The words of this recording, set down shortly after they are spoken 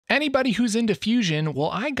Anybody who's into Fusion, well,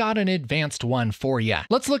 I got an advanced one for you.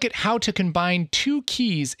 Let's look at how to combine 2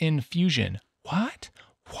 keys in Fusion. What?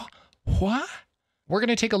 What? We're going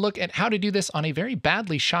to take a look at how to do this on a very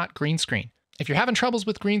badly shot green screen. If you're having troubles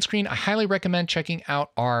with green screen, I highly recommend checking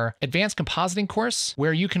out our advanced compositing course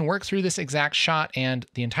where you can work through this exact shot and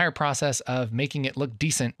the entire process of making it look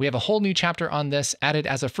decent. We have a whole new chapter on this added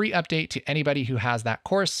as a free update to anybody who has that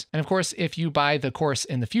course. And of course, if you buy the course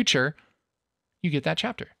in the future, you get that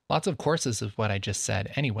chapter. Lots of courses is what I just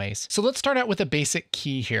said anyways. So let's start out with a basic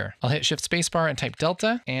key here. I'll hit Shift Spacebar and type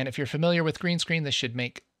Delta. And if you're familiar with green screen, this should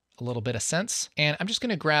make a little bit of sense. And I'm just going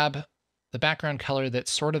to grab the background color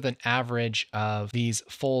that's sort of an average of these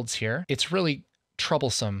folds here. It's really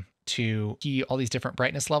troublesome to key all these different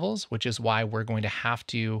brightness levels, which is why we're going to have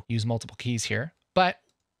to use multiple keys here. But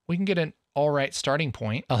we can get an all right starting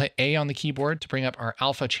point. I'll hit A on the keyboard to bring up our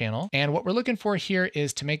alpha channel. And what we're looking for here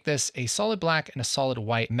is to make this a solid black and a solid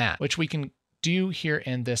white matte, which we can do here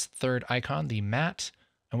in this third icon, the matte.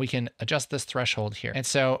 And we can adjust this threshold here. And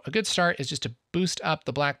so a good start is just to boost up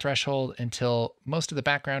the black threshold until most of the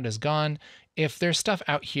background is gone. If there's stuff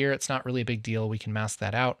out here, it's not really a big deal. We can mask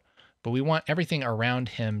that out, but we want everything around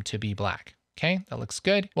him to be black. Okay, that looks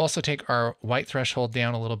good. We'll also take our white threshold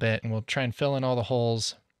down a little bit and we'll try and fill in all the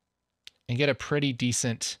holes and get a pretty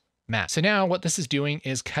decent matte. So now what this is doing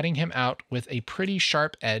is cutting him out with a pretty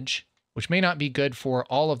sharp edge, which may not be good for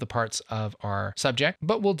all of the parts of our subject,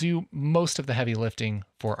 but will do most of the heavy lifting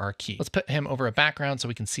for our key. Let's put him over a background so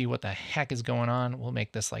we can see what the heck is going on. We'll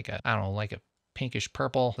make this like a, I don't know, like a pinkish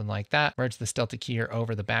purple, something like that. Merge this delta key here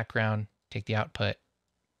over the background, take the output,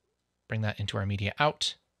 bring that into our media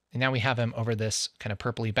out. And now we have him over this kind of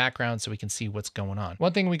purpley background so we can see what's going on.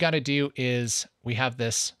 One thing we got to do is we have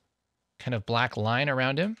this kind of black line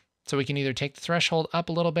around him. So we can either take the threshold up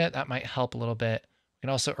a little bit, that might help a little bit. We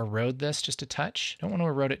can also erode this just a touch. Don't want to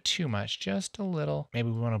erode it too much, just a little.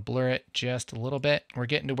 Maybe we want to blur it just a little bit. We're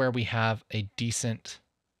getting to where we have a decent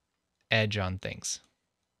edge on things.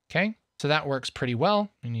 Okay, so that works pretty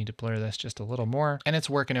well. We need to blur this just a little more and it's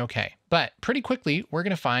working okay. But pretty quickly, we're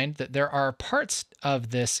going to find that there are parts of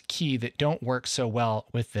this key that don't work so well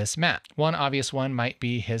with this matte. One obvious one might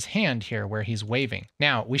be his hand here where he's waving.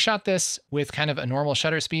 Now, we shot this with kind of a normal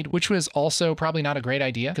shutter speed, which was also probably not a great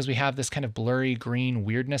idea because we have this kind of blurry green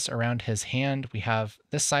weirdness around his hand. We have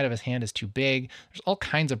this side of his hand is too big. There's all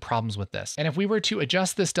kinds of problems with this. And if we were to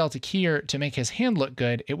adjust this delta key here to make his hand look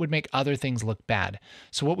good, it would make other things look bad.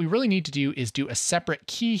 So what we really need to do is do a separate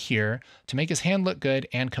key here to make his hand look good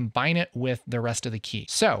and combine it with the rest of the key.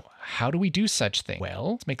 So how do we do such thing?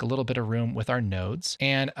 Well, let's make a little bit of room with our nodes.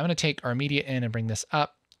 And I'm going to take our media in and bring this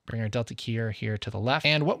up, bring our delta keyer here to the left.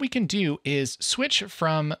 And what we can do is switch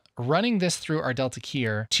from running this through our delta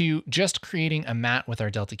keyer to just creating a matte with our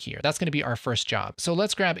delta keyer. That's going to be our first job. So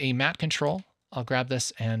let's grab a matte control. I'll grab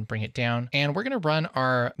this and bring it down. And we're going to run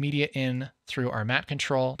our media in through our matte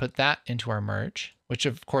control, put that into our merge, which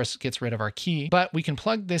of course gets rid of our key, but we can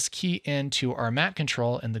plug this key into our matte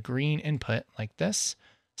control in the green input like this,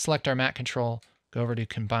 select our matte control, go over to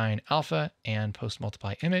combine alpha and post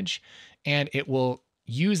multiply image, and it will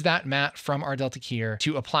use that matte from our delta keyer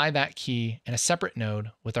to apply that key in a separate node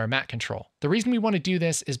with our matte control. The reason we want to do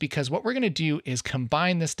this is because what we're going to do is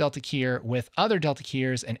combine this delta keyer with other delta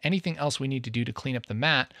keyers and anything else we need to do to clean up the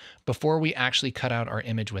matte before we actually cut out our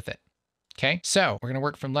image with it. Okay, so we're going to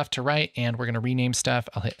work from left to right and we're going to rename stuff.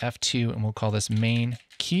 I'll hit F2 and we'll call this main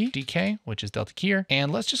key DK, which is delta keyer.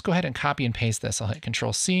 And let's just go ahead and copy and paste this. I'll hit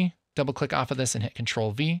Control C. Double click off of this and hit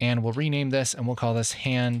Control V, and we'll rename this and we'll call this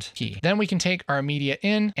hand key. Then we can take our media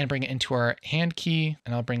in and bring it into our hand key,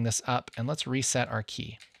 and I'll bring this up and let's reset our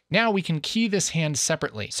key. Now we can key this hand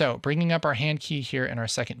separately. So bringing up our hand key here in our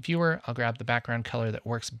second viewer, I'll grab the background color that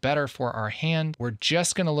works better for our hand. We're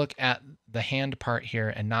just going to look at the hand part here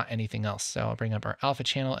and not anything else. So I'll bring up our alpha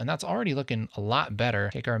channel and that's already looking a lot better.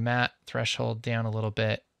 Take our matte threshold down a little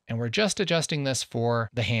bit. And we're just adjusting this for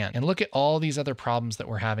the hand. And look at all these other problems that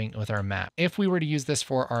we're having with our matte. If we were to use this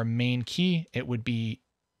for our main key, it would be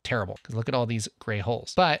terrible because look at all these gray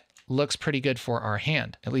holes, but looks pretty good for our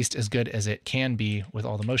hand, at least as good as it can be with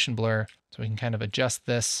all the motion blur. So we can kind of adjust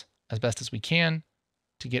this as best as we can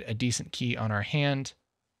to get a decent key on our hand.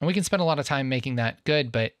 And we can spend a lot of time making that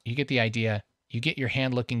good, but you get the idea. You get your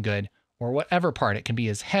hand looking good or whatever part. It can be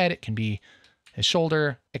his head, it can be his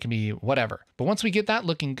shoulder, it can be whatever. But once we get that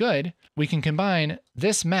looking good, we can combine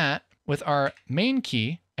this matte with our main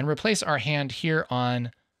key and replace our hand here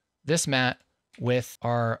on this matte with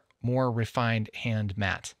our more refined hand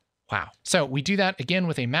matte. Wow. So we do that again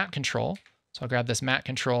with a matte control. So I'll grab this matte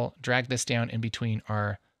control, drag this down in between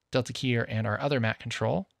our delta keyer and our other matte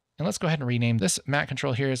control. And let's go ahead and rename this mat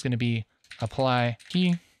control here is going to be apply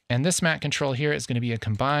key. And this mat control here is going to be a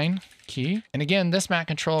combine key. And again, this mat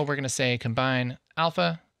control, we're going to say combine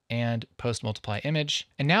alpha and post multiply image.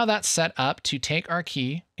 And now that's set up to take our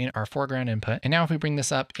key in our foreground input. And now if we bring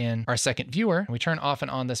this up in our second viewer, and we turn off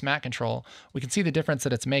and on this mat control, we can see the difference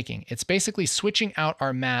that it's making. It's basically switching out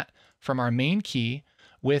our mat from our main key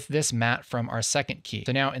with this mat from our second key.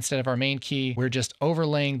 So now instead of our main key, we're just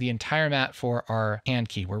overlaying the entire mat for our hand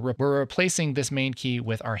key. We're replacing this main key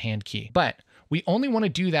with our hand key. But we only want to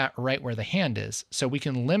do that right where the hand is. So we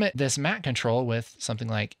can limit this mat control with something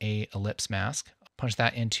like a ellipse mask. Punch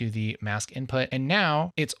that into the mask input. And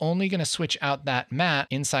now it's only going to switch out that mat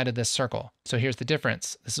inside of this circle. So here's the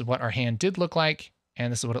difference. This is what our hand did look like,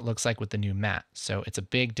 and this is what it looks like with the new mat. So it's a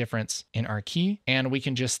big difference in our key, and we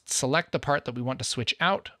can just select the part that we want to switch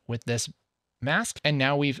out with this mask. And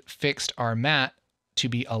now we've fixed our mat to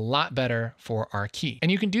be a lot better for our key. And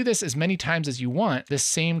you can do this as many times as you want. This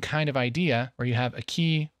same kind of idea where you have a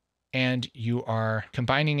key and you are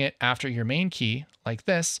combining it after your main key like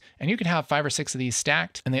this, and you can have 5 or 6 of these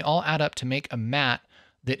stacked, and they all add up to make a mat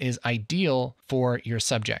that is ideal for your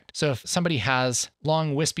subject. So if somebody has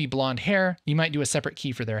long, wispy blonde hair, you might do a separate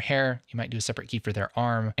key for their hair, you might do a separate key for their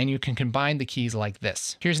arm, and you can combine the keys like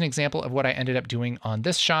this. Here's an example of what I ended up doing on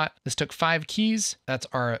this shot. This took 5 keys. That's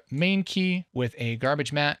our main key with a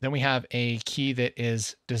garbage mat. Then we have a key that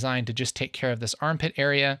is designed to just take care of this armpit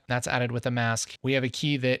area. That's added with a mask. We have a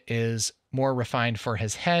key that is more refined for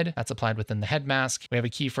his head. That's applied within the head mask. We have a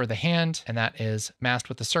key for the hand, and that is masked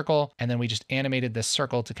with the circle. And then we just animated this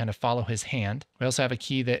circle to kind of follow his hand. We also have a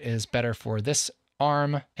key that is better for this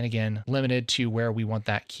arm, and again, limited to where we want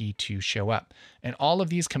that key to show up. And all of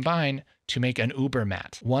these combine to make an uber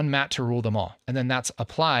mat, one mat to rule them all. And then that's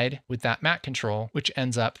applied with that mat control, which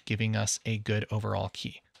ends up giving us a good overall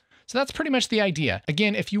key. So that's pretty much the idea.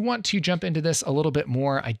 Again, if you want to jump into this a little bit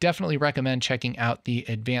more, I definitely recommend checking out the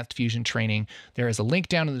Advanced Fusion training. There is a link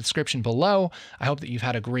down in the description below. I hope that you've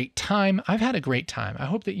had a great time. I've had a great time. I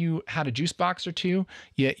hope that you had a juice box or two.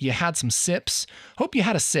 You had some sips. Hope you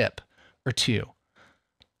had a sip or two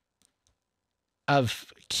of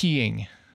keying